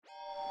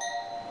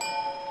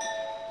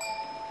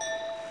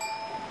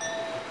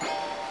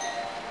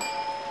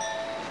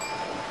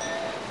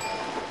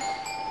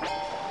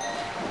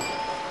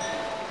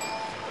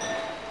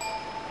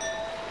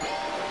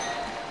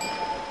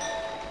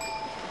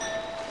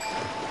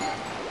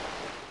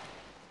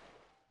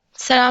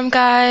Salam,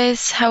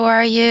 guys. How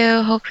are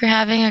you? Hope you're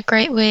having a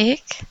great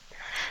week.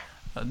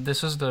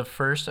 This is the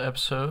first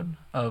episode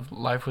of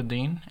Life with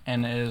Dean,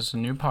 and it is a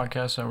new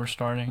podcast that we're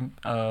starting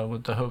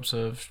with the hopes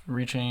of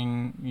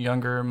reaching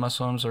younger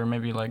Muslims or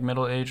maybe like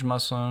middle aged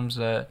Muslims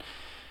that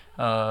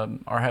are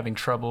having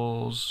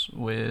troubles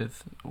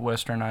with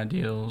Western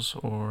ideals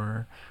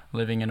or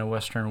living in a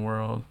Western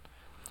world.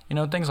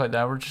 Things like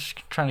that. We're just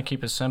trying to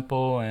keep it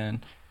simple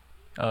and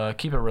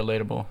keep it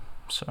relatable.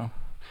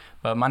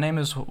 But my name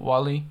is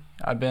Wally.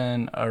 I've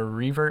been a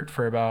revert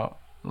for about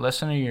less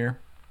than a year,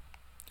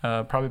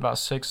 probably about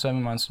 6,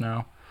 7 months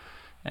now,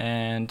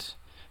 and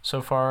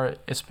so far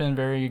it's been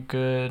very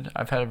good.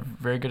 I've had a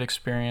very good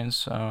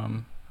experience.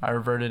 I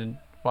reverted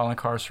while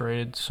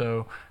incarcerated,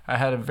 so I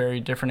had a very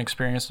different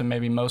experience than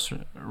maybe most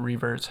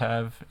reverts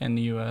have in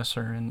the U.S.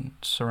 or in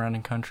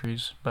surrounding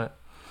countries. But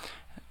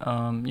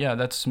yeah,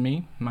 that's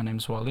me. My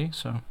name's Wally.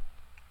 So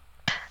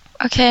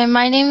Okay,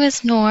 my name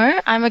is Noor.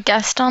 I'm a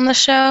guest on the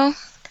show,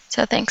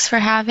 so thanks for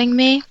having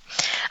me.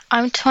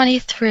 I'm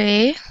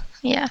 23.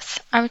 Yes,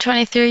 I'm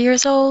 23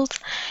 years old,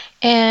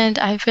 and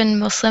I've been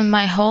Muslim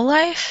my whole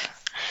life.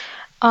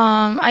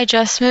 I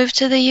just moved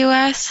to the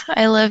US.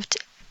 I lived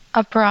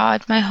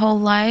abroad my whole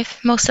life,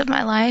 most of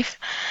my life,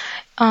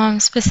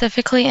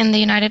 specifically in the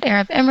United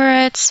Arab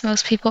Emirates.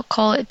 Most people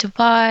call it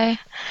Dubai.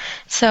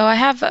 So I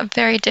have a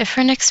very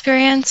different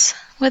experience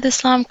with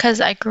Islam because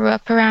I grew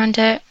up around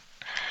it.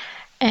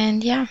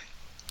 And yeah.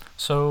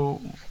 so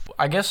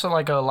I guess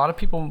like a lot of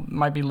people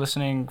might be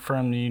listening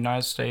from the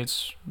United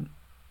States,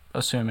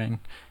 assuming,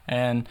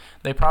 and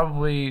they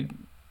probably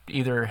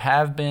either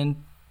have been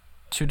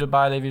to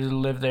Dubai, they've either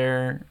lived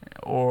there,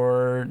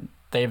 or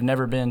they've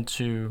never been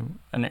to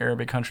an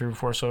Arabic country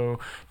before. So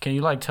can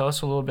you like tell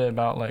us a little bit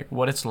about like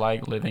what it's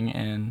like living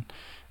in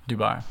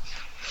Dubai?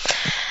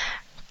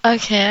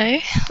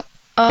 Okay.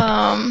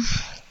 Um,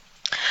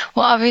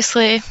 well,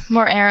 obviously,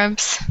 more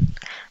Arabs,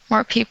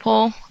 more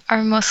people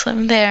are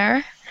Muslim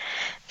there.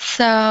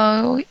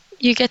 So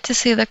you get to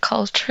see the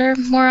culture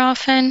more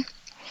often.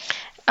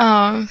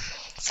 Um,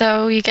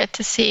 so you get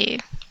to see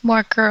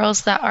more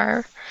girls that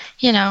are,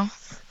 you know,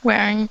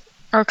 wearing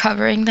or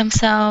covering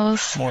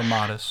themselves. More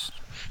modest.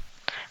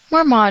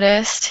 More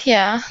modest,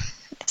 yeah.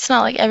 It's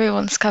not like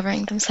everyone's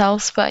covering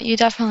themselves, but you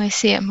definitely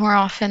see it more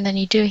often than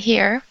you do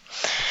here.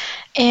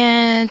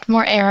 And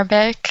more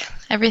Arabic.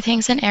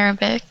 Everything's in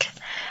Arabic,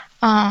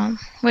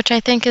 which I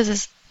think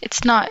is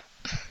it's not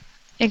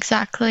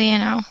exactly,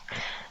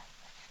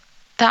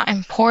 that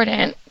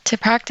important to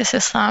practice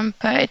Islam,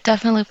 but it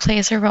definitely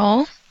plays a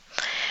role.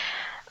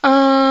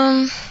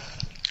 Um,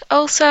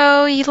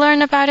 Also, you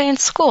learn about it in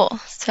school,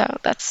 so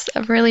that's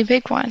a really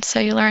big one. So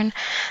you learn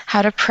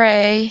how to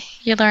pray,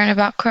 you learn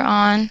about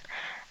Quran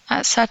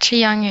at such a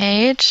young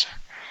age,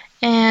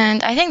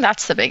 and I think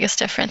that's the biggest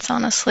difference,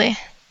 honestly.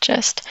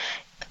 Just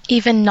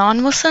even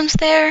non-Muslims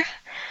there,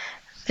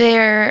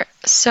 they're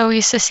so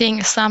used to seeing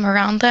Islam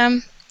around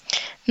them,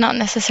 not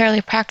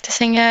necessarily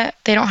practicing it.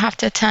 They don't have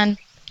to attend,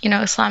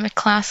 Islamic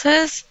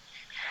classes,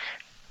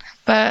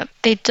 but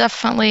they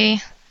definitely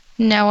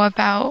know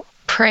about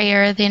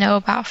prayer, they know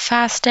about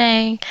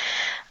fasting,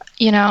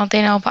 they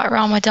know about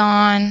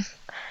Ramadan.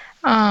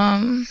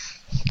 Um,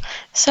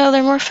 so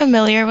they're more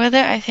familiar with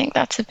it. I think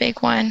that's a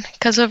big one.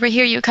 Because over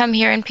here, you come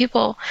here and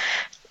people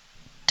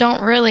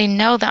don't really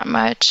know that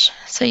much.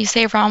 So you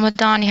say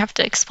Ramadan, you have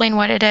to explain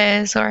what it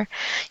is, or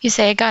you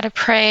say I gotta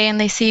pray, and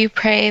they see you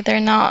pray. They're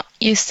not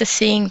used to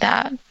seeing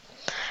that.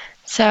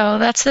 So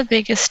that's the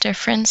biggest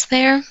difference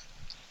there.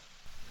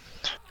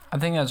 I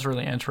think that's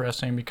really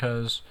interesting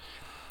because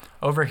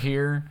over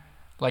here,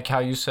 like how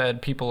you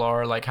said, people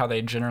are like how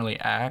they generally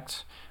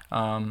act.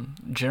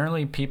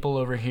 Generally, people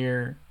over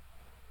here,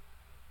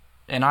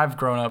 and I've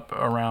grown up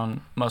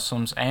around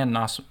Muslims and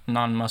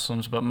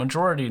non-Muslims, but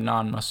majority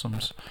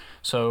non-Muslims.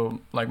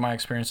 So like my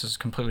experience is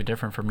completely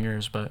different from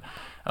yours. But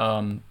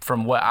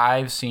from what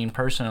I've seen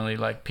personally,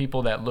 like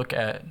people that look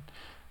at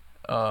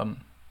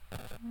um,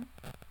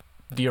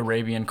 the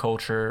Arabian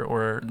culture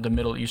or the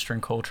Middle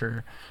Eastern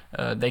culture,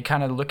 they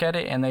kind of look at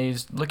it and they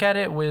look at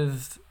it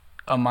with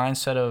a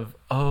mindset of,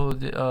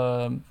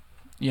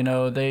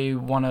 they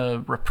want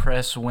to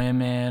repress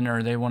women,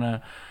 or they want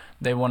to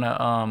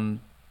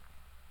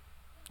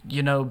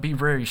be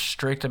very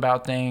strict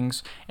about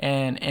things.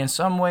 And in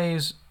some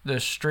ways, the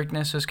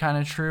strictness is kind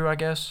of true, I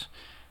guess.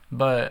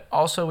 But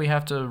also, we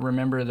have to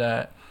remember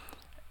that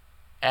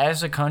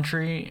as a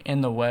country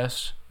in the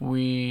West,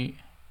 we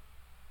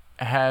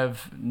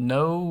have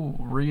no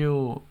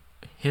real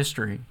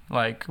history.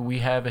 Like, we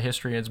have a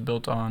history that's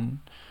built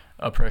on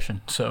oppression.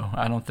 So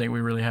I don't think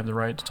we really have the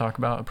right to talk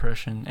about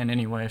oppression in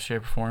any way,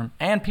 shape, or form.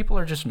 And people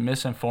are just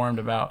misinformed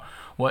about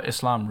what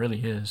Islam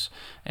really is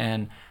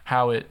and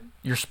how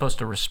you're supposed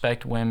to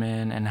respect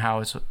women, and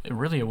how it's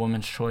really a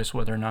woman's choice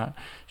whether or not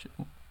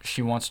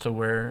she wants to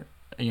wear,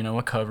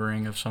 a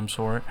covering of some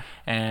sort.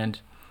 And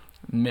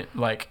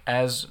like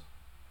as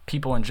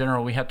people in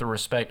general, we have to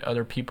respect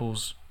other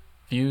people's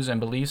views and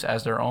beliefs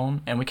as their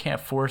own, and we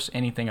can't force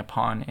anything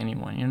upon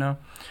anyone.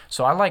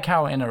 So I like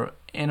how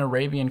in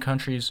Arabian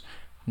countries,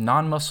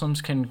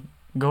 non-Muslims can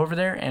go over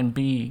there and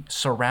be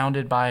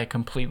surrounded by a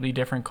completely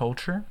different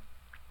culture,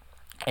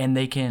 and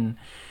they can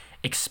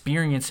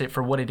experience it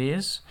for what it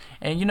is.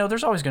 And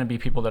there's always going to be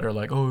people that are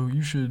like, oh,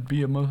 you should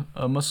be a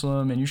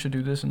Muslim and you should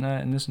do this and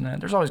that and this and that.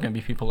 There's always going to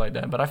be people like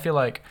that, but I feel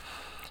like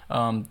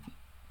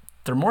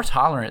they're more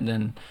tolerant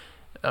than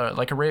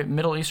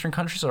Middle Eastern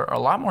countries are a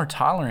lot more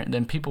tolerant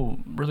than people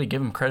really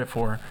give them credit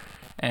for.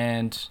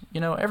 And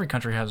every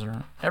country has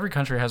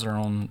their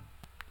own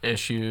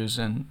issues,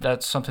 and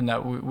that's something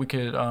that we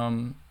could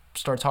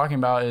start talking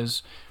about.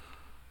 Is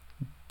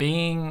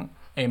being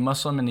a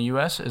Muslim in the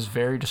U.S. is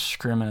very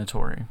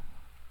discriminatory.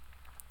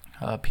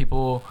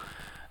 People,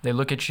 they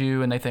look at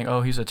you and they think,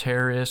 oh, he's a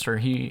terrorist, or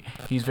he's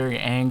very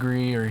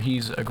angry, or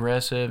he's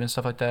aggressive and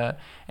stuff like that.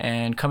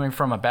 And coming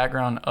from a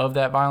background of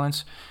that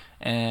violence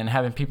and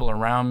having people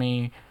around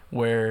me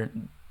where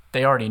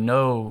they already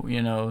know,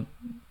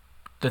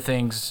 the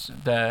things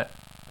that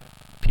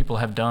people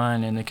have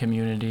done in the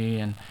community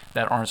and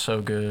that aren't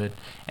so good,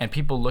 and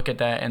people look at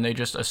that and they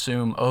just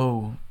assume,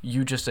 oh,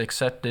 you just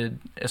accepted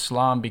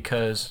Islam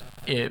because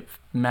it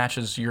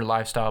matches your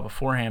lifestyle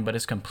beforehand, but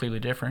it's completely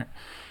different.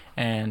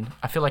 And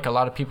I feel like a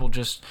lot of people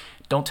just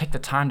don't take the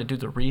time to do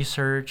the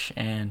research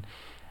and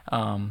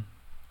and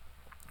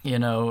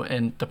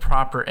the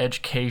proper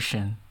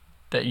education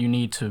that you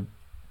need to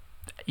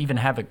even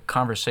have a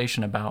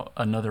conversation about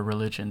another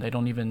religion. They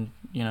don't even,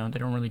 they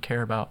don't really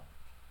care about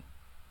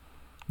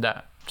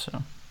that.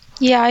 So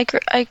Yeah, I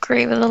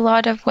agree with a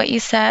lot of what you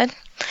said.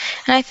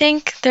 And I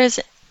think there's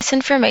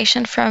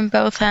misinformation from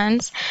both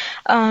ends.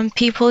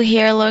 People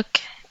here look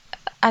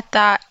at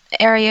that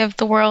area of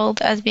the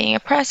world as being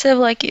oppressive,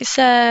 like you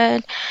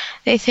said.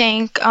 They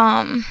think,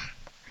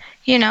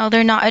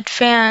 they're not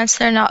advanced,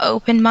 they're not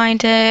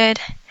open-minded,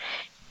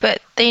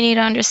 but they need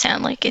to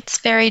understand, like, it's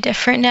very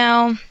different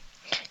now.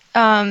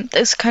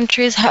 Those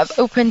countries have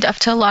opened up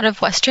to a lot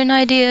of Western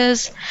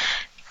ideas.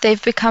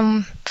 They've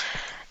become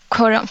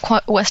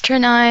quote-unquote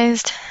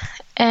westernized,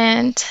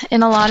 and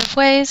in a lot of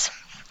ways.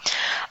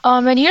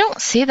 And you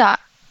don't see that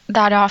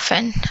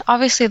often.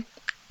 Obviously,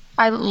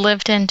 I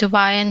lived in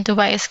Dubai, and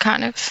Dubai is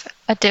kind of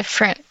a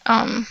different,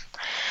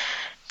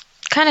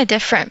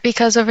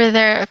 because over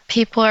there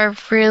people are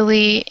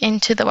really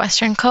into the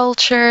Western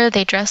culture.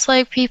 They dress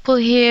like people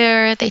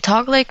here, they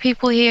talk like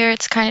people here.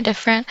 It's kind of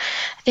different.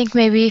 I think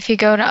maybe if you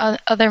go to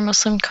other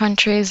Muslim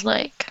countries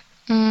like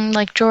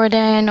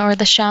Jordan or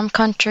the Sham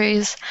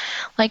countries,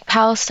 like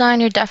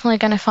Palestine, you're definitely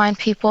going to find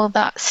people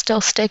that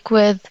still stick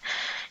with,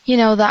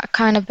 that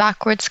kind of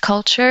backwards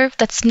culture.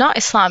 That's not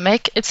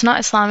Islamic. It's not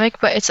Islamic,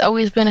 but it's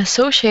always been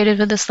associated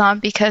with Islam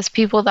because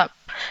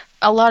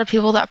a lot of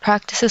people that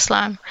practice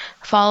Islam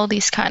follow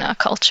these kind of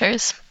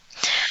cultures.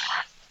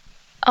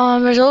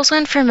 There's also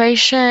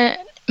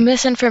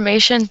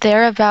misinformation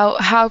there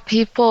about how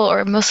people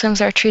or Muslims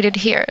are treated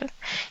here.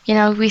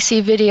 We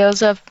see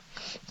videos of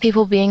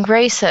people being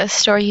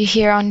racist, or you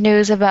hear on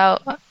news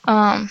about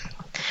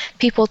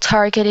people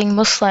targeting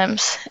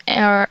Muslims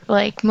or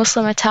like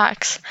Muslim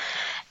attacks,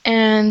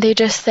 and they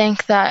just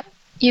think that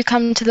you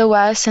come to the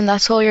West and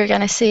that's all you're going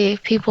to see.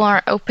 People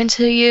aren't open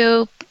to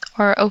you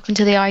or open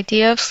to the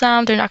idea of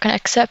Islam. They're not going to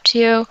accept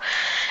you,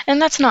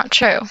 and that's not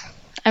true.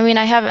 I mean,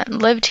 I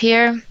haven't lived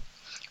here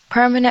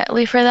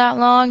permanently for that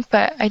long,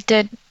 but I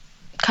did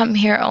come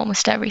here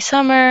almost every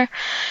summer,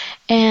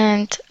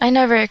 and I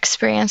never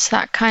experienced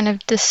that kind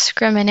of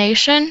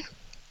discrimination.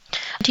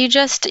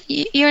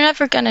 You're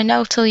never gonna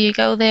know till you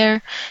go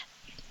there.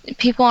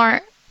 People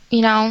aren't,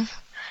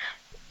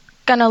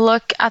 gonna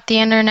look at the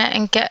internet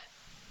and get,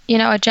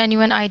 a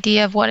genuine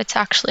idea of what it's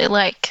actually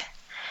like.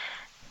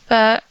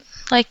 But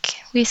like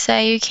we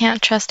say, you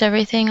can't trust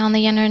everything on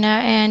the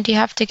internet, and you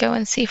have to go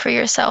and see for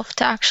yourself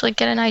to actually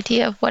get an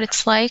idea of what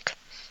it's like.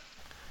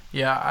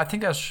 yeah, I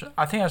think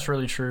that's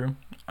really true.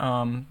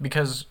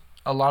 Because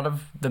a lot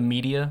of the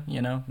media,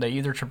 they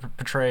either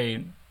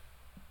portray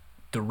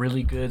the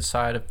really good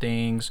side of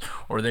things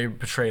or they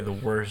portray the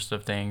worst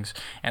of things,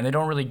 and they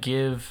don't really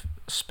give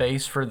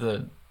space for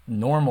the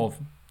normal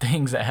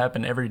things that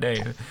happen every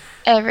day.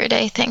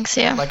 Everyday things,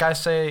 yeah. Like I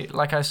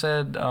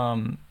said,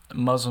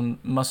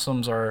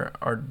 Muslims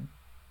are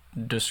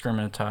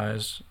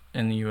discriminatized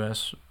in the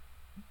U.S.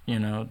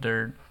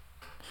 They're,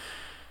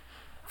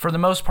 for the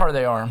most part,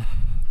 they are,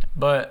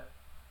 but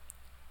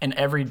in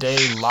everyday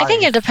I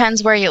think it life,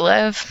 depends where you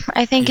live.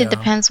 I think it yeah,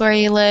 depends where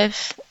you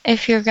live.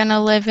 If you're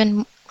gonna live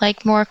in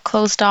like more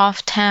closed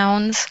off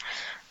towns,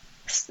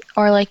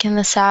 or like in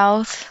the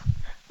South,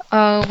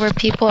 where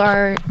people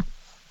are,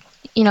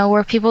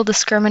 where people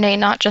discriminate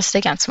not just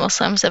against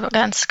Muslims, but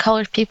against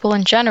colored people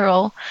in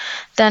general,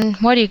 then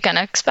what are you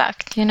gonna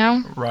expect?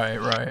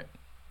 right.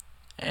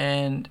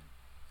 And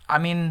I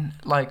mean,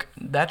 like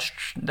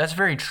that's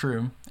very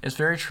true. It's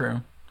very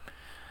true.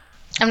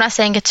 I'm not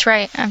saying it's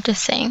right. I'm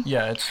just saying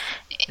Yeah,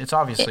 it's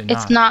obviously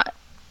it's not. not.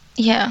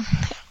 Yeah.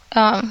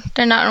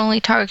 They're not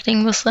only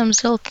targeting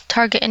Muslims; they'll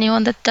target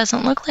anyone that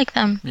doesn't look like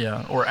them.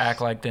 Yeah, or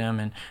act like them,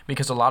 and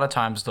because a lot of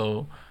times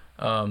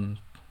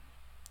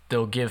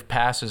they'll give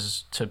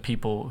passes to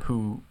people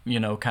who,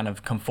 kind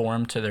of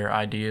conform to their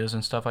ideas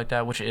and stuff like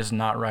that, which is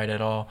not right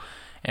at all.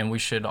 And we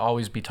should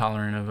always be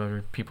tolerant of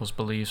other people's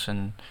beliefs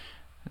and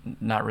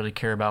not really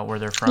care about where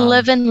they're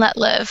Live from. and let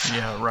live.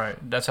 Yeah, right.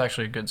 That's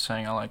actually a good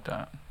saying. I like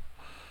that.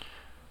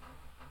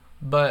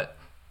 But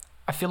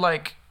I feel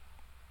like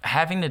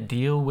having to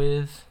deal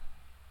with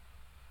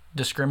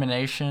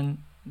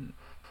discrimination,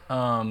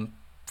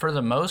 for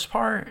the most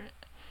part,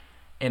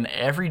 in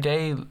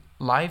everyday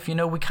life,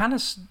 we kind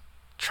of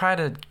try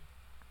to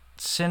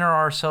center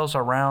ourselves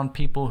around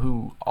people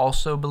who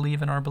also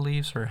believe in our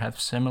beliefs or have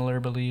similar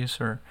beliefs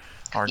or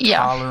are Yeah.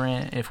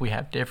 tolerant if we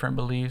have different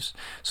beliefs.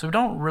 So we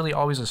don't really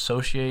always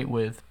associate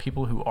with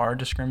people who are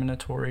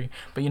discriminatory.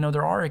 But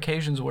there are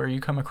occasions where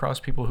you come across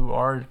people who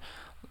are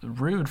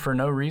rude for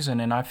no reason,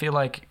 and I feel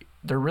like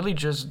they really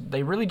just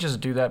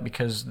do that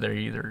because they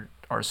either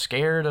are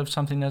scared of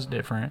something that's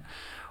different,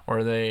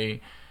 or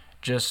they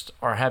just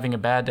are having a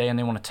bad day and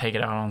they want to take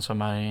it out on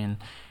somebody. And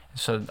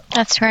so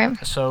That's right.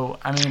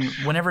 I mean,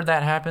 whenever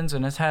that happens,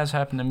 and this has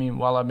happened to me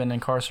while I've been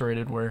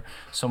incarcerated, where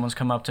someone's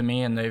come up to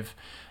me and they've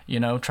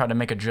tried to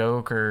make a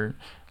joke or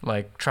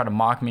like try to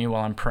mock me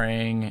while I'm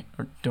praying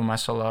or doing my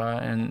salah,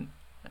 and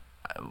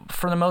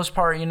for the most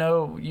part,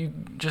 you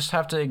just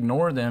have to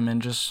ignore them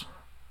and just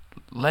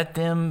let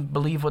them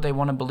believe what they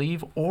want to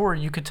believe. Or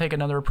you could take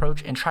another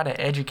approach and try to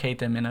educate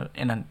them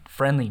in a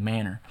friendly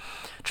manner.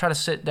 Try to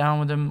sit down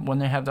with them when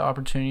they have the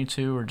opportunity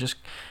to, or just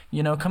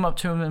come up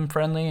to them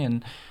friendly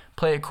and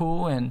play it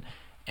cool and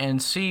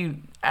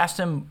ask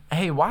them,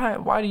 hey,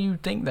 why do you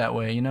think that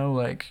way,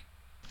 like.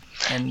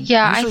 And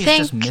Yeah, I usually it's think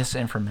just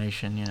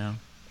misinformation.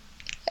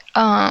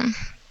 um,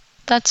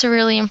 that's a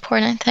really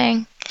important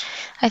thing.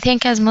 I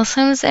think as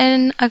Muslims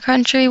in a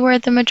country where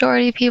the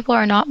majority of people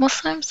are not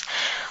Muslims,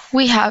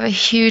 we have a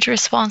huge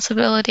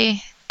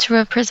responsibility to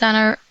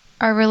represent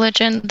our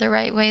religion the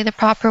right way, the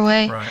proper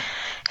way. Right.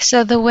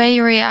 So the way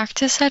you react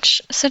to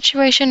such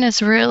situation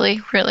is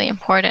really, really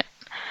important.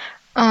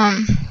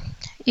 Um,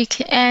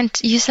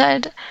 and you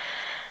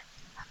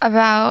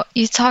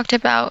talked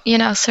about,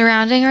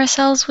 surrounding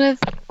ourselves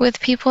with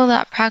people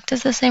that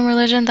practice the same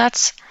religion.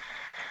 That's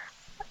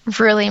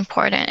really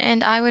important.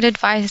 And I would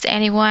advise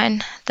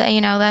anyone that,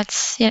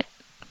 that's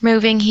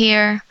moving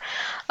here,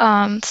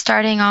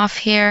 starting off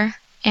here,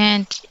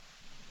 and,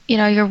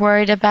 you're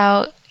worried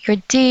about your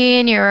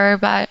deen, you're worried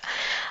about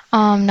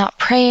not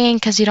praying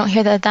because you don't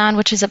hear the adhan,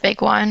 which is a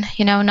big one.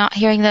 Not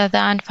hearing the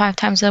adhan 5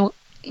 times a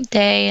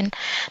day and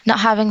not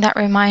having that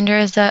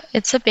reminder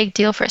it's a big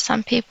deal for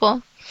some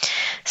people.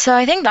 So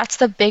I think that's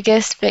the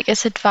biggest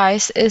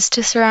advice, is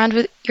to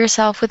surround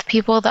yourself with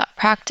people that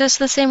practice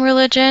the same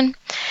religion.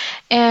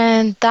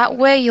 And that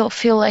way you'll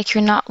feel like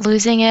you're not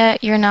losing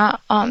it. You're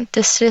not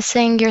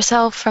distancing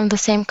yourself from the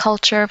same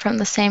culture, from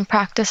the same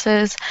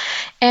practices.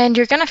 And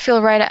you're going to feel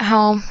right at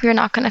home. You're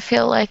not going to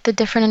feel like the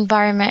different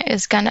environment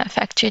is going to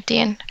affect your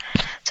deen.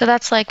 So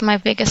that's like my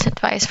biggest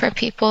advice for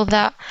people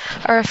that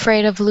are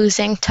afraid of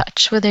losing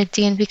touch with their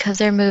deen because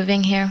they're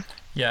moving here.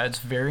 Yeah, it's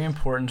very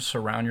important to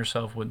surround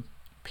yourself with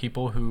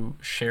people who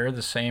share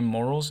the same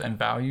morals and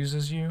values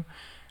as you,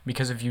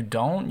 because if you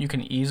don't, you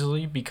can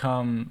easily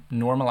become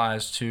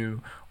normalized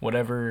to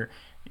whatever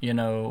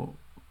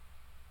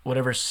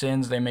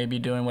sins they may be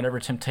doing, whatever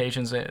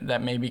temptations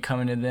that may be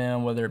coming to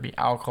them, whether it be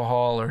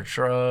alcohol or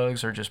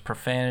drugs or just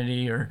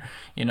profanity, or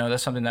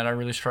that's something that I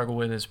really struggle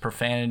with, is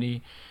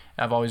profanity.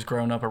 I've always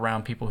grown up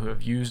around people who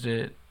have used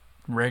it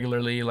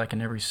regularly, like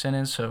in every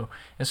sentence, so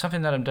it's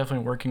something that I'm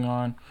definitely working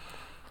on.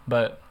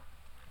 But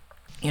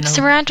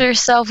surround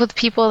yourself with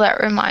people that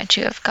remind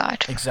you of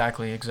God.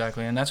 Exactly,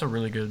 and that's a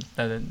really good.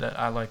 That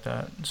I like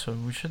that. So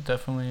we should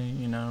definitely,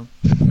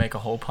 make a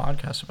whole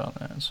podcast about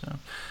that. So,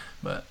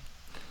 but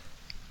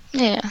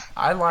yeah,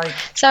 I like.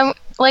 So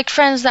like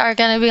friends that are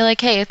gonna be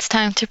like, hey, it's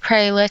time to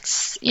pray.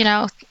 Let's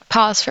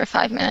pause for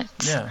 5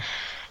 minutes. Yeah.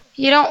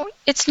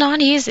 It's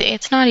not easy.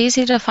 It's not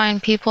easy to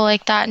find people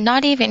like that.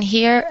 Not even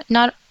here.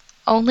 Not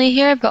only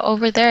here, but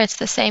over there, it's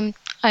the same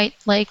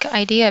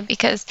idea,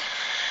 because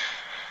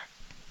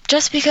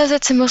just because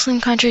it's a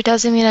Muslim country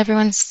doesn't mean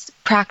everyone's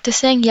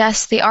practicing.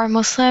 Yes, they are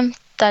Muslim.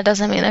 That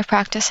doesn't mean they're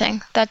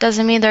practicing. That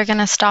doesn't mean they're going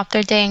to stop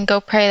their day and go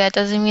pray. That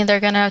doesn't mean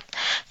they're going to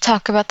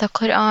talk about the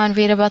Quran,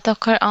 read about the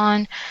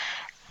Quran.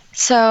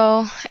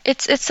 So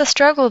it's a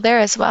struggle there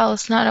as well.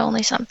 It's not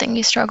only something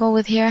you struggle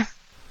with here.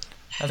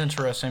 That's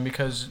interesting,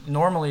 because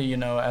normally,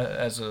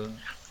 as a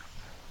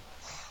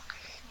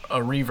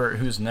revert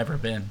who's never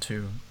been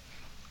to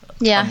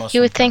a Muslim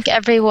You would think country,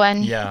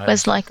 everyone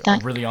was like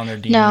that. really on their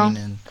deen. No.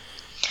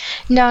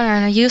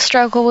 No. You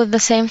struggle with the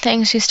same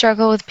things. You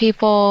struggle with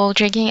people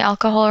drinking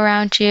alcohol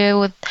around you,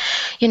 with,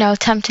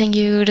 tempting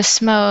you to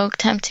smoke,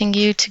 tempting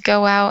you to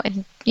go out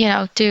and,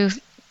 to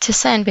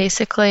sin,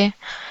 basically.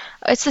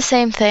 It's the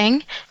same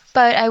thing,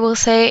 but I will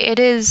say it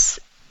is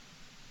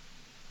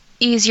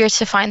easier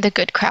to find the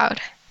good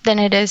crowd than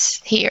it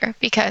is here,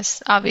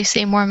 because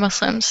obviously more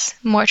Muslims,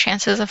 more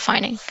chances of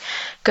finding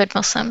good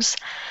Muslims.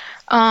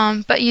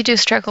 But you do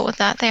struggle with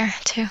that there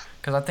too.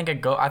 Because I think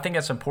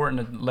it's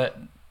important to let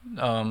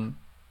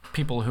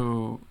people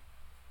who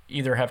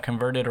either have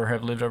converted or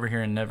have lived over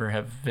here and never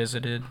have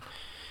visited.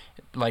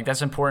 Like,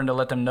 that's important to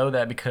let them know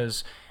that,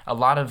 because a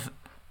lot of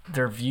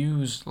their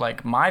views,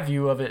 like my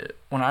view of it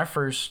when I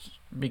first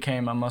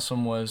became a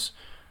Muslim was,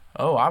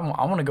 oh, I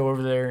want to go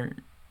over there,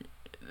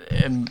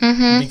 and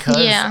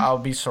because Yeah. I'll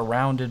be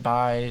surrounded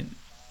by,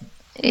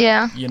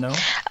 Yeah. you know,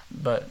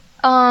 but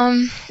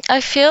Um,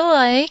 I feel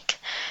like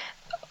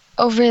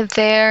over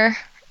there,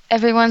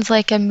 everyone's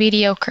like a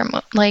mediocre,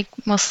 like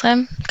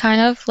Muslim,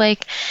 kind of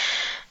like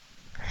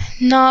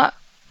not.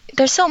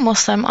 They're still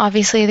Muslim,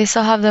 obviously. They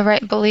still have the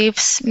right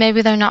beliefs.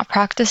 Maybe they're not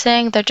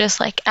practicing. They're just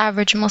like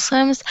average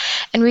Muslims.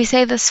 And we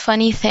say this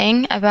funny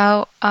thing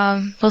about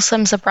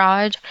Muslims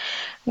abroad.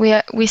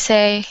 We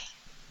say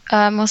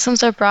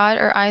Muslims abroad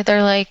are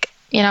either like,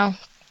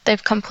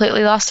 they've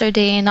completely lost their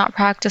deen, not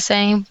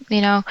practicing,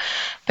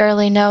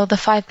 barely know the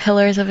five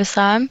pillars of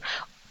Islam,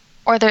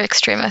 or they're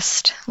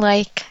extremist,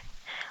 like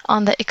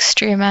on the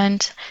extreme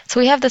end. So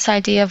we have this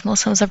idea of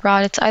Muslims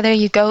abroad. It's either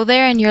you go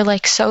there and you're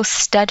like so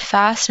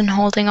steadfast in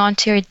holding on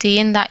to your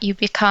deen that you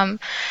become,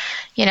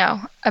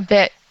 a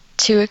bit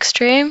too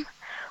extreme,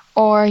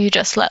 or you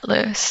just let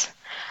loose.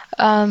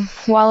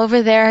 While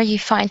over there, you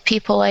find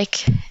people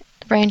like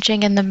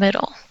ranging in the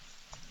middle.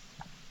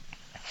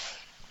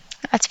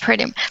 But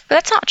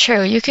that's not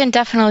true. You can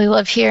definitely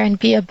live here and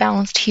be a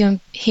balanced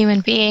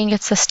human being.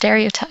 It's a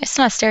stereotype. It's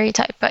not a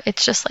stereotype, but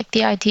it's just like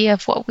the idea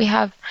of what we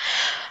have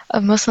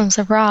of Muslims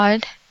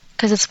abroad,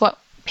 because it's what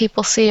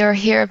people see or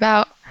hear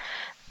about.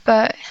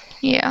 But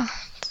yeah.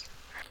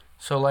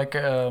 so like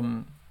I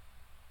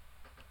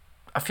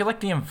feel like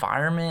the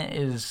environment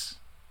is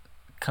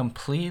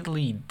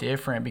completely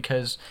different,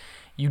 because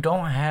you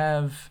don't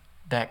have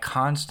that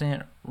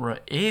constant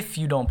if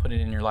you don't put it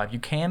in your life. You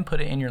can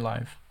put it in your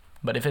life,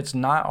 but if it's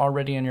not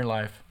already in your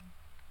life,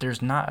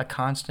 there's not a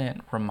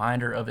constant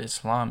reminder of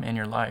Islam in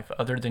your life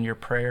other than your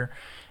prayer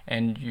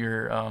and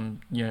your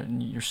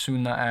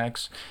sunnah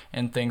acts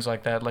and things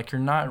like that. Like, it's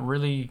not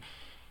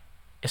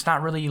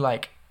really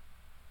like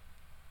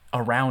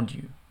around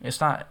you.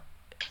 It's not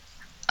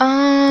like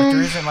there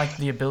Um, isn't like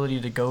the ability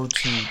to go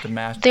to the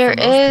mass there for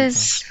most people.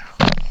 is,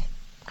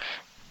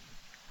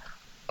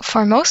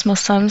 for most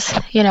Muslims,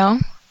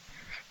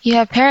 you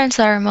have parents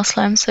that are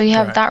Muslim, so you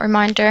have Right. that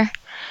reminder.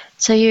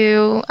 So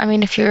I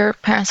mean, if your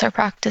parents are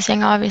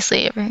practicing,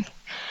 obviously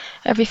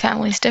every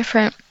family is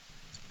different,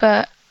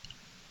 but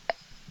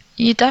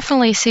you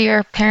definitely see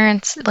your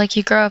parents, like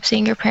you grow up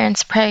seeing your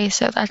parents pray,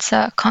 so that's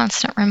a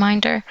constant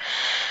reminder.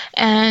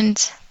 And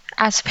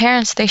as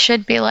parents, they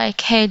should be like,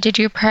 hey, did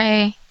you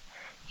pray?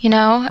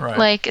 Right.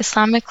 Like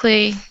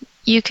Islamically,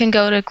 you can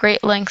go to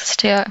great lengths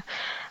to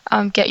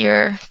get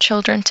your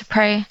children to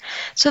pray.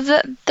 So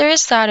there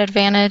is that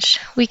advantage.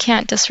 We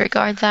can't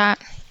disregard that.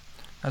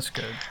 That's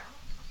good.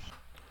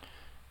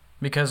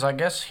 Because I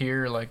guess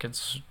here, like,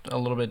 it's a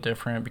little bit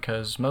different,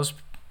 because most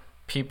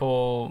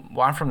people,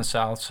 well, I'm from the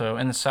South, so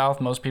in the South,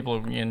 most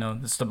people,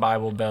 it's the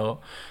Bible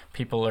Belt.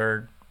 People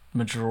are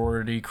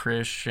majority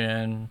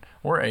Christian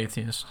or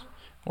atheist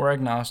or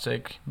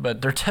agnostic,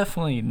 but they're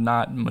definitely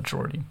not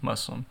majority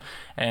Muslim.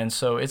 And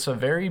so it's a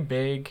very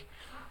big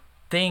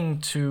thing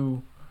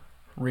to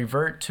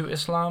revert to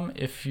Islam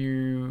if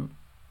you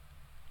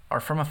are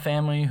from a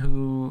family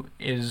who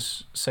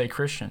is, say,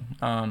 Christian.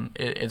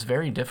 It's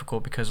very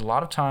difficult, because a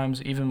lot of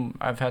times, even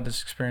I've had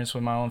this experience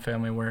with my own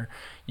family, where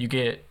you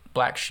get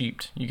black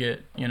sheeped, you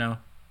get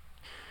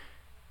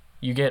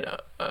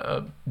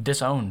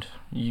disowned.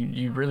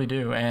 You really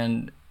do,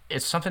 and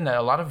it's something that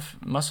a lot of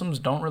Muslims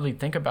don't really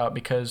think about,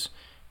 because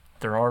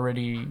they're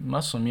already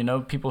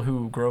Muslim. People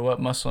who grow up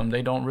Muslim,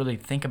 they don't really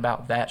think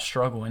about that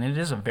struggle, and it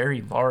is a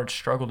very large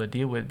struggle to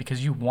deal with,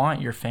 because you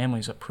want your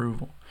family's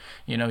approval.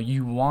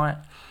 You want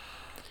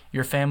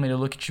your family to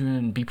look at you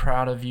and be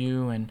proud of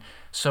you, and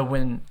so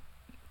when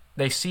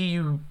they see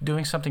you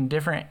doing something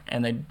different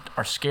and they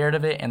are scared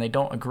of it and they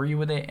don't agree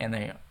with it and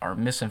they are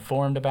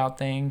misinformed about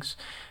things,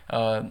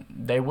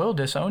 they will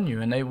disown you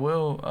and they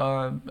will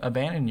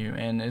abandon you,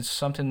 and it's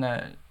something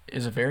that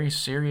is a very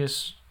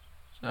serious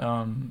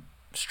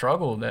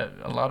struggle that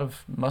a lot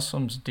of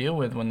Muslims deal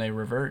with when they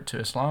revert to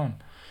Islam,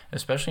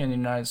 especially in the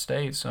United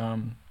States.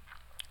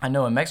 I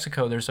know in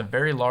Mexico there's a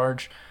very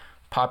large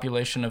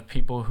population of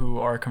people who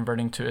are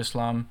converting to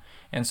Islam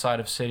inside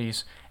of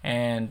cities,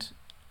 and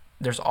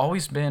there's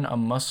always been a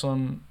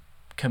Muslim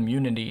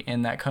community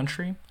in that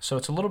country, so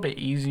it's a little bit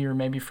easier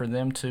maybe for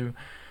them to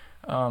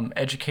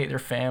educate their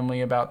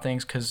family about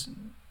things, because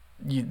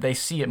they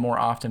see it more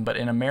often. But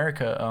in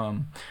America,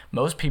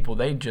 most people,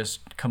 they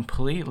just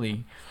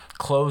completely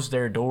close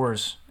their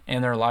doors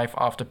in their life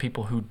off to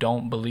people who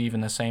don't believe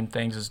in the same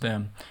things as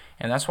them.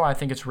 And that's why I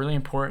think it's really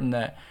important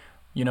that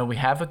we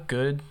have a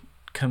good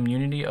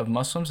community of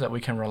Muslims that we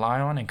can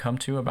rely on and come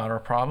to about our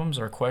problems,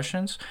 our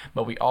questions,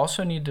 but we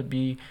also need to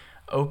be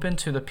open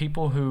to the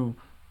people who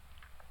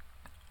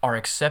are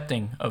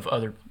accepting of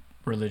other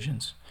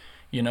religions.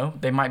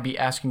 They might be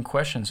asking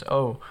questions.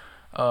 What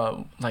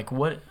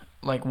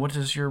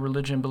does your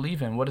religion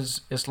believe in? What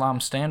does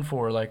Islam stand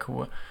for? Like,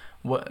 what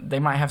they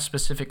might have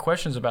specific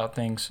questions about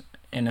things,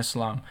 in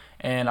Islam.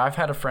 And I've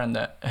had a friend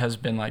that has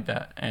been like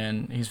that,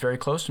 and he's very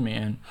close to me,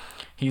 and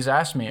he's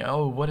asked me,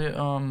 "Oh, what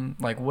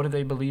do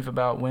they believe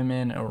about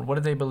women, or what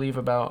do they believe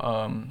about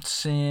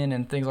sin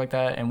and things like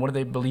that, and what do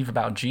they believe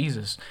about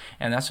Jesus?"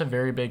 And that's a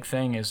very big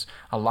thing. Is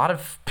a lot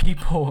of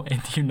people in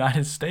the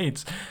United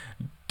States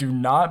do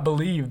not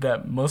believe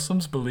that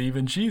Muslims believe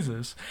in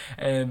Jesus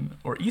and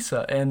or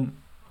Isa, and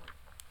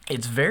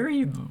it's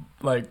very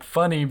like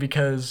funny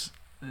because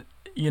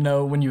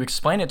when you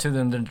explain it to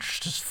them, they're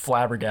just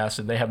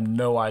flabbergasted. They have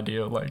no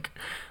idea like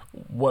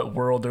what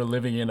world they're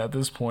living in at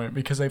this point,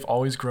 because they've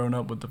always grown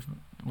up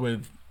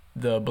with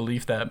the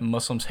belief that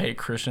Muslims hate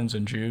Christians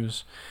and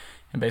Jews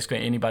and basically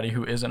anybody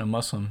who isn't a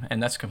Muslim,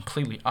 and that's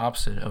completely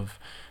opposite of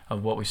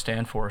what we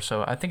stand for.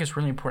 So I think it's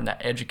really important,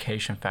 that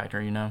education factor.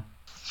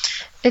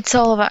 It's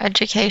all about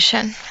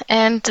education,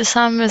 and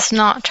Islam is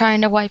not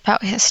trying to wipe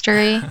out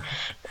history.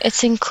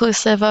 It's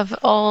inclusive of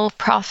all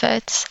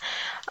prophets.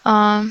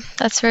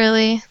 That's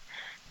really,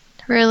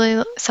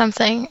 really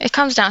something. It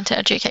comes down to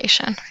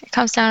education. It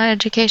comes down to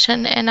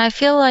education, and I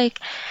feel like,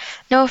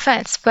 no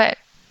offense, but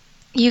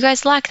you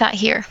guys lack that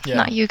here. Yeah.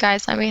 Not you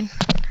guys, I mean,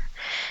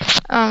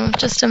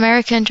 just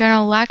America in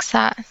general lacks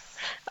that.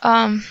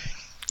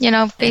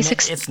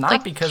 Basics. It's not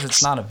like, because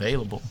it's not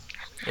available.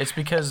 It's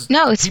because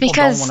no, it's people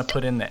because don't want to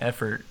put in the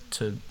effort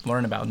to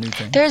learn about new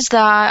things. there's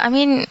that. I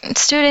mean,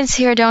 students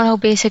here don't know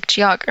basic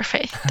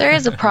geography. There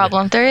is a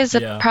problem. There is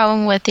a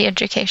problem with the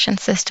education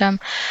system.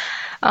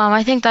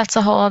 I think that's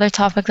a whole other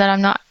topic that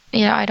I'm not,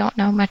 I don't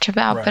know much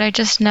about, Right. but I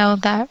just know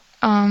that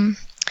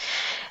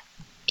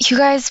you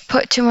guys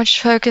put too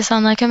much focus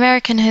on like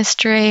American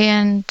history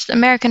and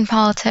American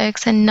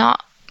politics and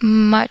not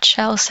much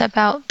else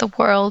about the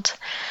world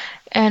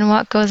and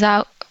what goes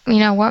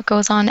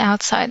on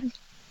outside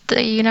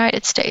the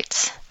United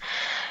States.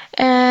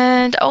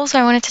 And also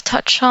I wanted to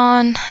touch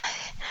on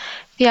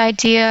the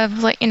idea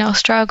of like,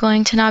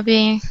 struggling to not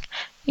being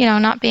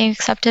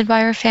accepted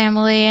by our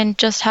family and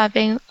just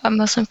having a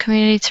Muslim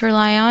community to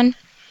rely on.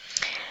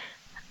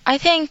 I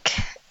think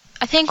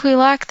we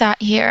lack that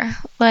here.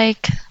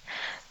 Like,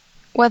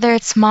 whether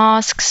it's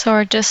mosques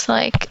or just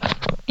like,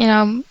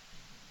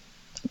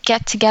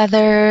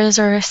 get-togethers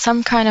or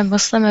some kind of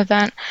Muslim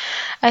event,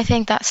 I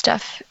think that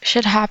stuff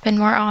should happen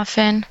more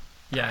often.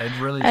 Yeah, it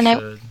really And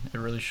should. It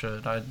really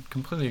should. I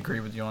completely agree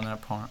with you on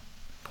that point.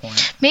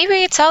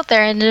 Maybe it's out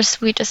there and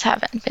we just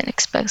haven't been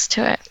exposed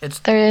to it.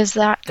 There is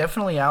that.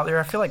 Definitely out there.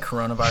 I feel like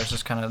coronavirus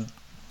just kind of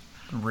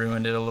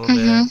ruined it a little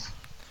Mm-hmm.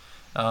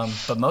 bit.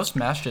 But most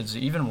masjids,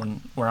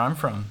 even where I'm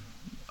from,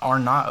 are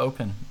not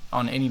open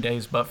on any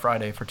days but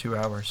Friday for 2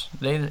 hours.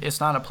 It's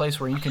not a place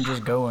where you can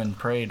just go and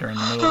pray during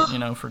the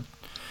middle, for...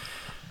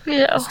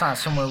 Yeah. It's not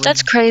somewhere where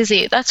That's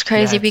crazy. That's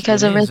crazy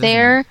because over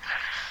there,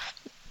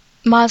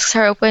 mosques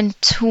are open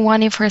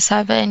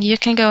 24/7. You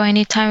can go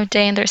any time of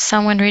day and there's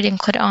someone reading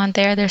Quran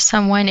there. There's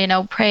someone,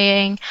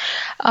 praying.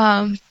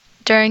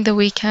 During the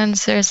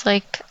weekends, there's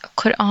like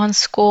Quran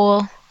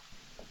school.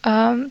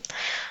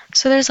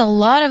 So there's a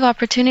lot of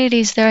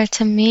opportunities there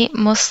to meet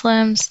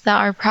Muslims that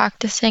are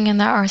practicing and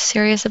that are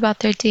serious about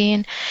their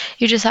deen.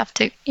 You just have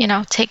to,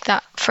 take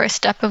that first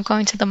step of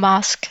going to the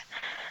mosque.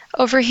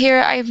 Over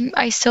here,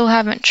 I still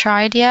haven't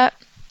tried yet,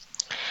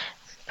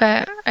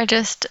 but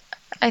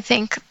I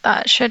think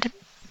that should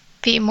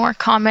be more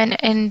common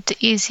and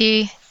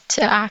easy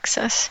to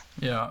access.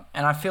 Yeah,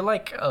 and I feel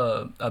like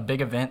a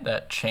big event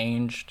that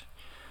changed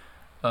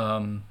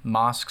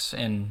mosques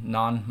in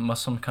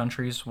non-Muslim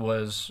countries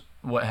was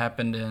what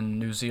happened in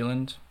New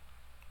Zealand.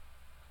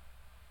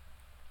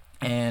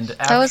 And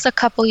That was a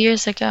couple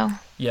years ago.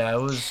 Yeah,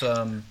 it was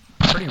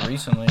pretty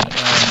recently,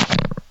 and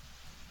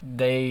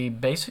they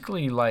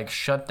basically like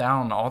shut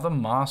down all the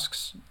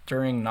mosques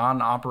during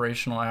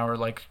non-operational hour,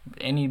 like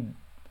any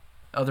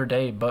other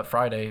day but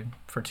Friday,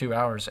 for 2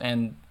 hours.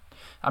 And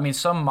I mean,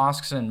 some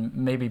mosques in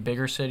maybe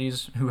bigger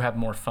cities who have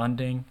more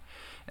funding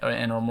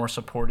and are more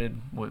supported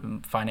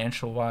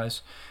financial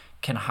wise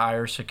can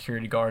hire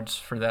security guards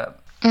for that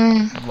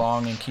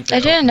long and keep it I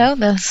didn't open.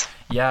 know this.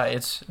 Yeah,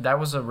 that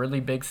was a really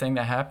big thing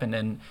that happened,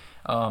 and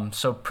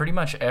so pretty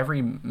much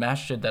every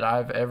masjid that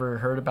I've ever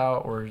heard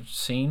about or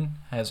seen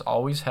has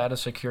always had a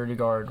security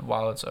guard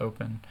while it's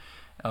open,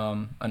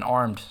 an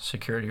armed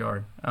security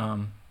guard,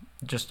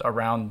 just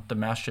around the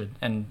masjid,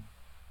 and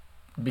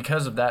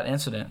because of that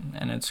incident.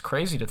 And it's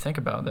crazy to think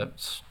about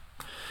that,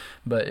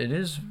 but it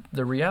is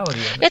the reality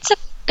of it.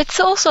 It's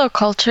also a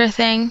culture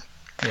thing.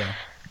 Yeah.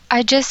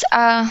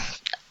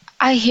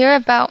 I hear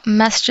about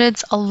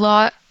masjids a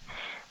lot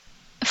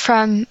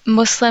from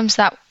Muslims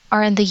that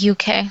are in the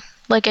UK.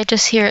 Like, I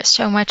just hear it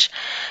so much.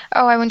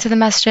 Oh, I went to the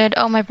masjid.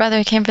 Oh, my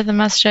brother came to the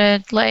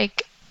masjid.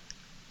 Like,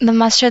 the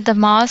masjid, the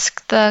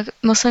mosque, the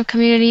Muslim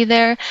community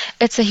there,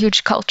 it's a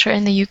huge culture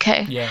in the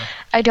UK. Yeah.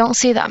 I don't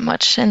see that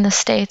much in the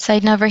States. I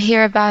never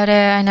hear about it.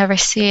 I never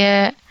see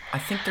it. I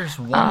think there's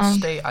one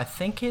state, I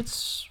think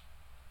it's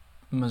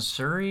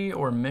Missouri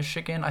or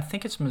Michigan. I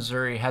think it's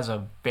Missouri, has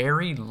a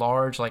very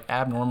large, like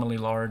abnormally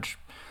large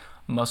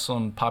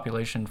Muslim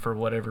population for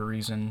whatever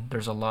reason.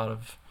 There's a lot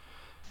of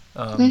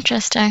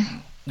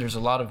Interesting. there's a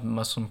lot of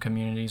Muslim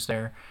communities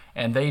there,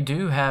 and they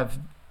do have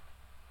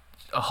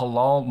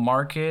halal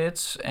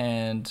markets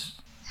and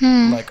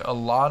Hmm. like a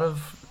lot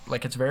of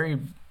like it's very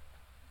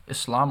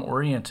Islam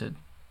oriented,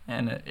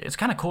 and it's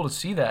kind of cool to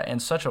see that in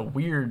such a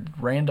weird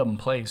random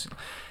place.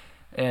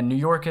 And New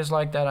York is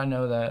like that. I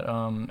know that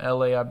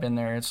LA, I've been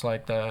there. It's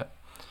like that.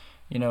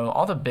 You know,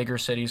 all the bigger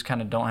cities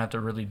kind of don't have to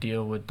really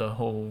deal with the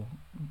whole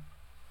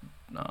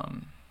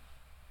um,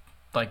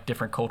 like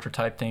different culture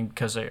type thing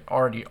because they're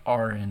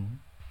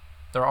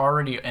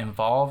already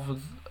involved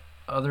with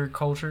other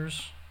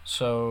cultures.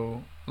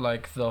 So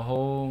like the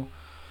whole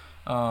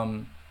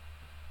um,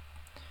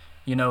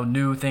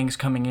 new things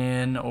coming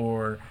in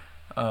or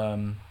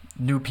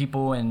new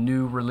people and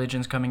new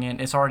religions coming in,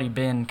 it's already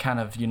been kind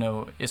of,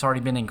 it's already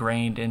been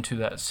ingrained into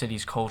that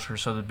city's culture.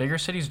 So the bigger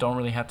cities don't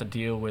really have to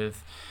deal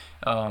with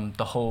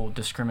the whole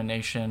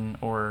discrimination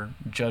or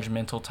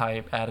judgmental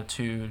type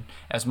attitude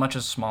as much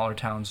as smaller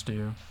towns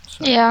do.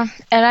 So, Yeah,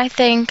 and I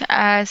think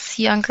as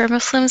younger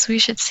Muslims, we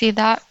should see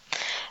that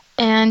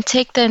and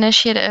take the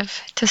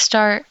initiative to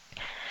start,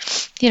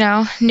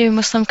 new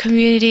Muslim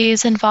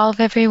communities, involve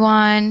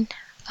everyone,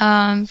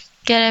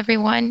 get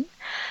everyone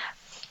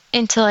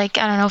into like,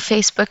 I don't know,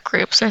 Facebook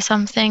groups or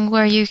something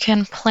where you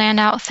can plan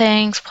out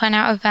things, plan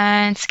out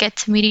events, get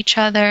to meet each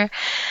other,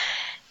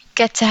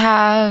 get to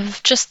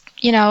have just,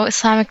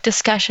 Islamic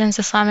discussions,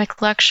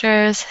 Islamic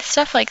lectures,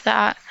 stuff like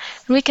that.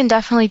 And we can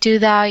definitely do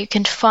that. You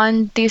can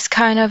fund these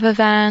kind of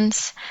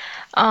events.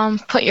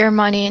 Put your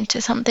money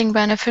into something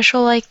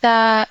beneficial like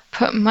that.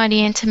 Put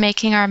money into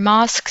making our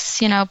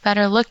mosques,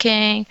 better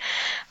looking,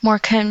 more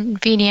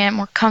convenient,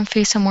 more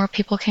comfy, so more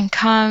people can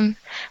come,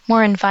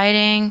 more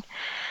inviting.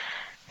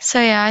 So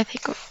yeah, I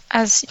think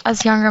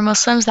as younger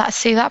Muslims that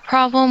see that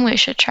problem, we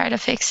should try to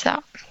fix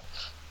that.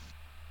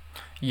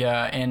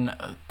 yeah, and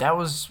that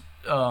was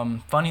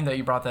funny that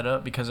you brought that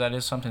up because that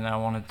is something that I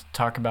wanted to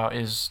talk about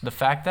is the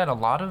fact that a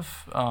lot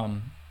of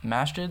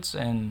masjids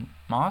and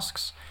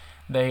mosques,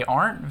 they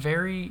aren't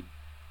very,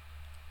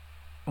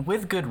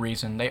 with good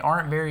reason, they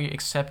aren't very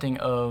accepting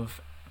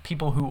of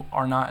people who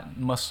are not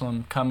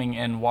Muslim coming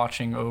and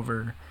watching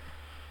over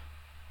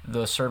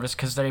the service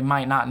because they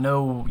might not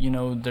know,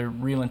 their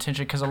real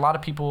intention. Because a lot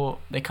of people,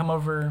 they come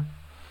over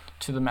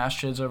to the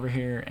masjids over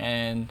here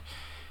and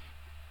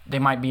they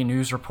might be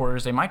news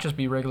reporters, they might just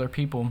be regular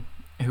people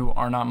who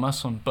are not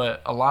Muslim,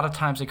 but a lot of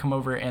times they come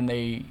over and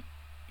they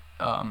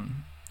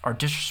are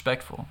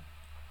disrespectful.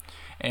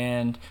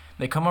 And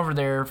they come over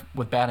there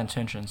with bad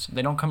intentions.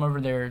 They don't come over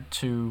there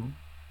to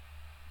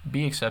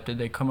be accepted.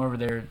 They come over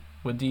there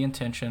with the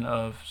intention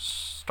of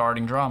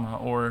starting drama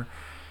or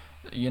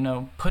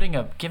giving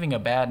a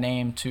bad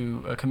name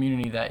to a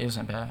community that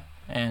isn't bad.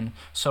 And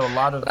so a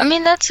lot I of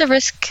mean, that's a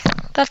risk.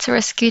 That's a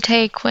risk you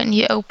take when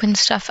you open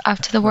stuff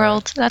out to the right,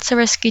 world. That's a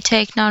risk you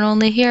take not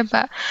only here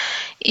but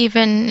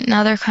even in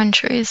other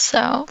countries.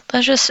 So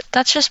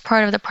that's just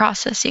part of the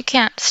process. You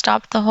can't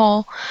stop the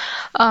whole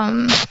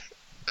um,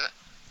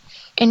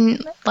 in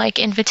like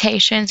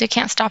invitations. You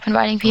can't stop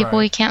inviting people.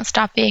 right. You can't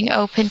stop being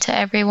open to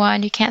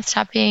everyone. You can't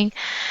stop being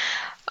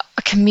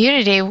a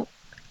community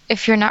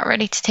if you're not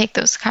ready to take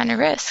those kind of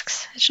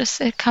risks. It's just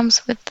it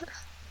comes with.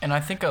 And I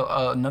think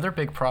another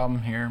big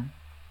problem here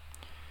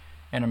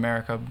in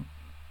America,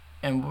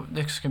 and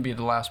this can be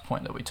the last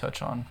point that we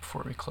touch on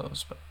before we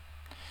close, but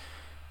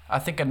I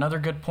think another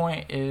good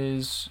point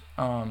is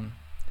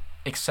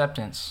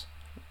acceptance.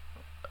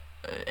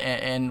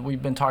 And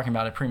we've been talking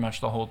about it pretty much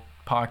the whole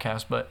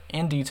podcast, but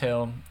in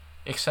detail,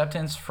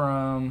 acceptance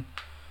from,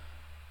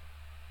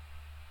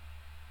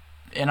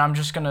 and I'm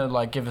just gonna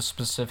like give a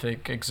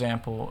specific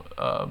example.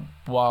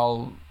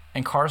 While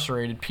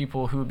incarcerated,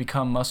 people who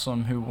become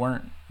Muslim who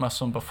weren't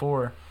Muslim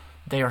before,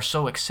 they are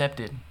so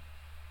accepted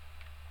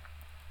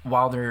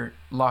while they're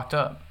locked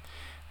up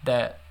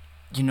that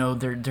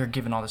they're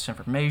given all this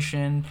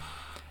information.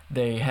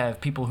 They have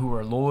people who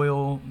are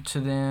loyal to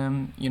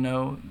them.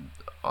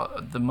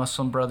 The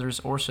Muslim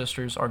brothers or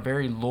sisters are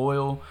very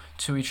loyal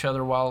to each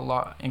other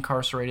while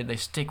incarcerated. They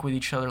stick with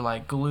each other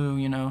like glue.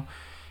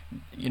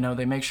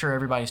 They make sure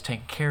everybody's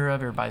taken care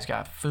of. Everybody's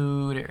got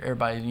food.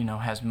 Everybody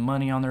has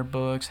money on their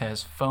books,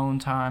 has phone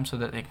time so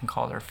that they can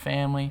call their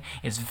family.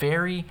 It's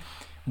very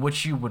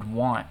what you would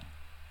want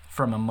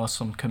from a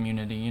Muslim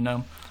community.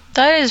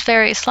 That is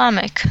very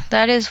Islamic.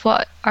 That is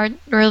what our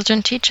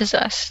religion teaches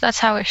us. That's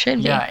how it should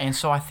Yeah, be. and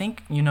so I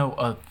think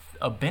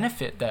a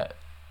benefit that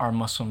our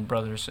Muslim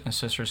brothers and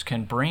sisters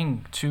can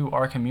bring to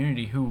our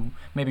community who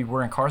maybe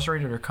were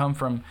incarcerated or come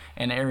from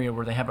an area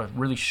where they have a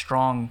really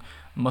strong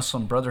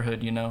Muslim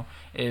brotherhood,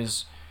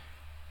 is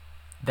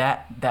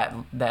that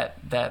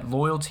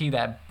loyalty,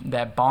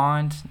 that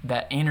bond,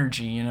 that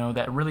energy,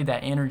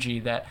 that energy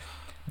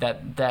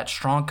that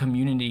strong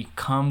community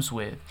comes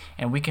with,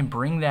 and we can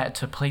bring that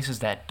to places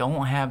that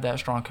don't have that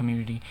strong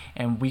community,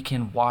 and we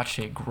can watch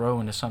it grow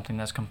into something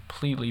that's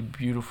completely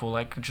beautiful,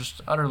 like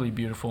just utterly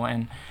beautiful,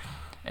 and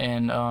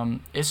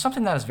it's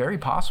something that is very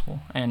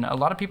possible. And a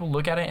lot of people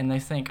look at it and they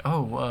think,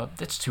 oh,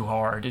 it's too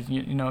hard.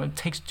 It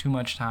takes too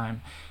much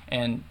time,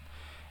 and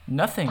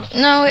Nothing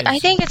No, I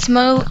is. think it's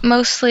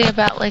mostly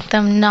about like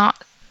them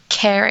not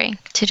caring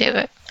to do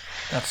it.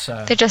 That's They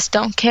sad. just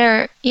don't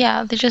care.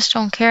 Yeah, they just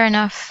don't care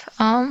enough.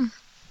 I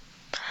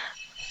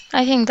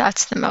think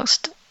that's the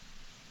most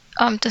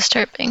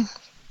disturbing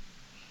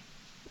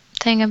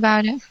thing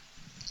about it.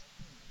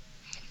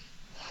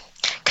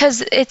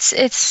 Because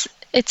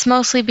it's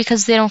mostly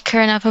because they don't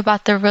care enough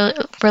about their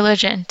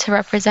religion to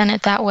represent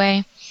it that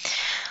way.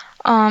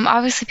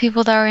 Obviously,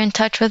 people that are in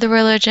touch with the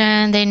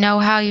religion, they know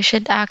how you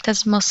should act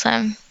as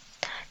Muslim.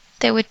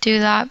 They would do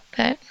that,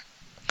 but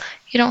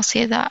you don't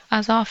see that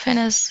as often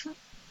as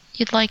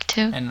you'd like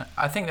to. And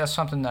I think that's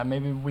something that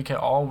maybe we could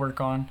all work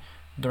on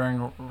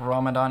during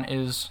Ramadan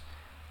is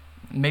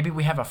maybe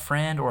we have a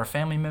friend or a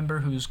family member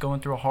who's going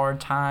through a hard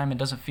time and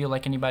doesn't feel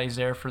like anybody's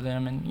there for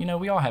them. And,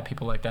 we all have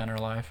people like that in our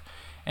life.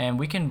 And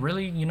we can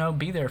really,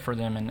 be there for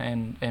them.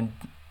 And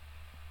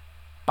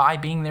by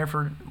being there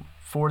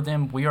for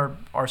them, we are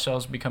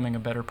ourselves becoming a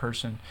better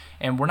person.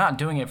 And we're not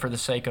doing it for the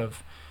sake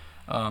of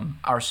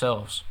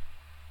ourselves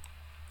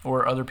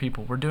or other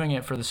people. We're doing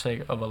it for the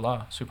sake of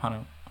Allah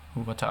subhanahu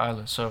wa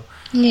ta'ala. So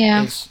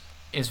Yeah,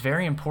 it's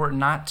very important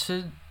not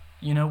to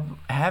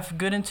have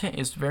good intent.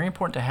 It's very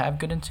important to have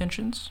good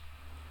intentions,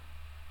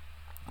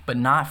 but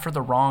not for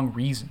the wrong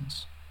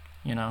reasons.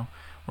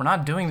 We're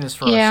not doing this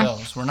for yeah.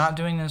 ourselves. We're not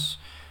doing this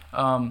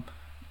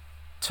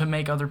to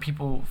make other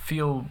people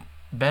feel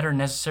better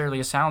necessarily.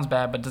 It sounds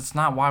bad, but that's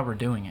not why we're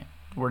doing it.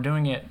 We're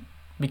doing it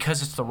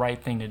because it's the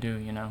right thing to do.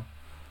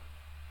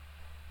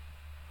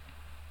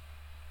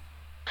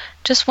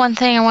 Just one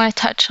thing I want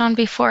to touch on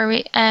before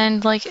we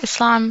end, like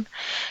Islam,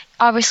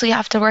 obviously you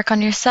have to work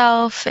on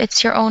yourself.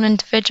 It's your own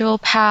individual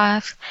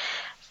path,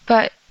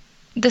 but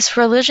this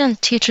religion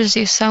teaches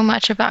you so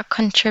much about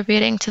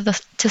contributing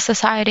to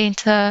society,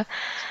 to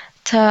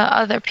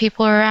other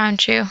people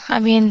around you. I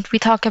mean, we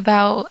talk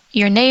about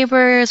your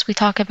neighbors, we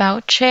talk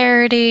about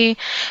charity,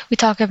 we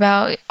talk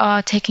about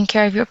taking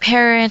care of your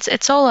parents.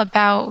 It's all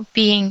about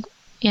being,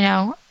 you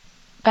know,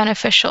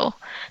 beneficial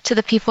to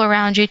the people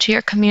around you, to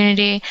your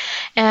community.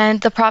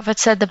 And the Prophet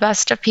said the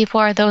best of people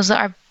are those that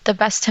are the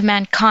best to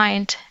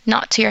mankind,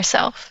 not to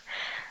yourself.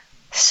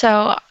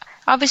 So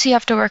obviously you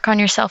have to work on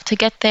yourself to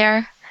get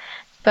there,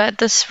 but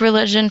this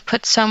religion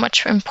puts so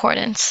much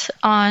importance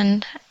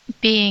on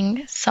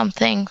being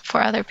something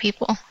for other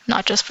people,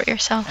 not just for And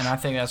yourself. I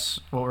think that's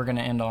what we're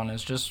gonna end on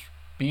is just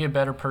be a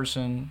better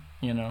person,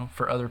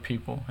 for other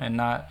people, and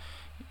not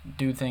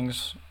do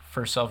things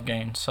for self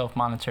gain, self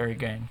monetary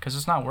gain, because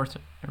it's not worth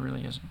it. It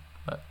really isn't.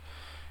 But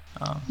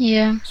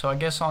Yeah. so I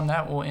guess on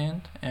that we'll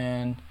end,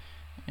 and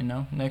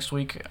next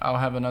week I'll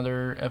have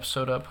another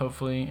episode up,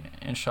 hopefully,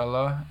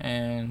 inshallah,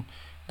 and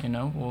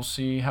we'll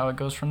see how it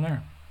goes from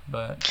there.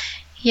 But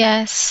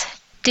Yes.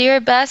 Do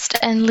your best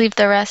and leave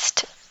the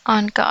rest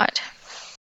on God.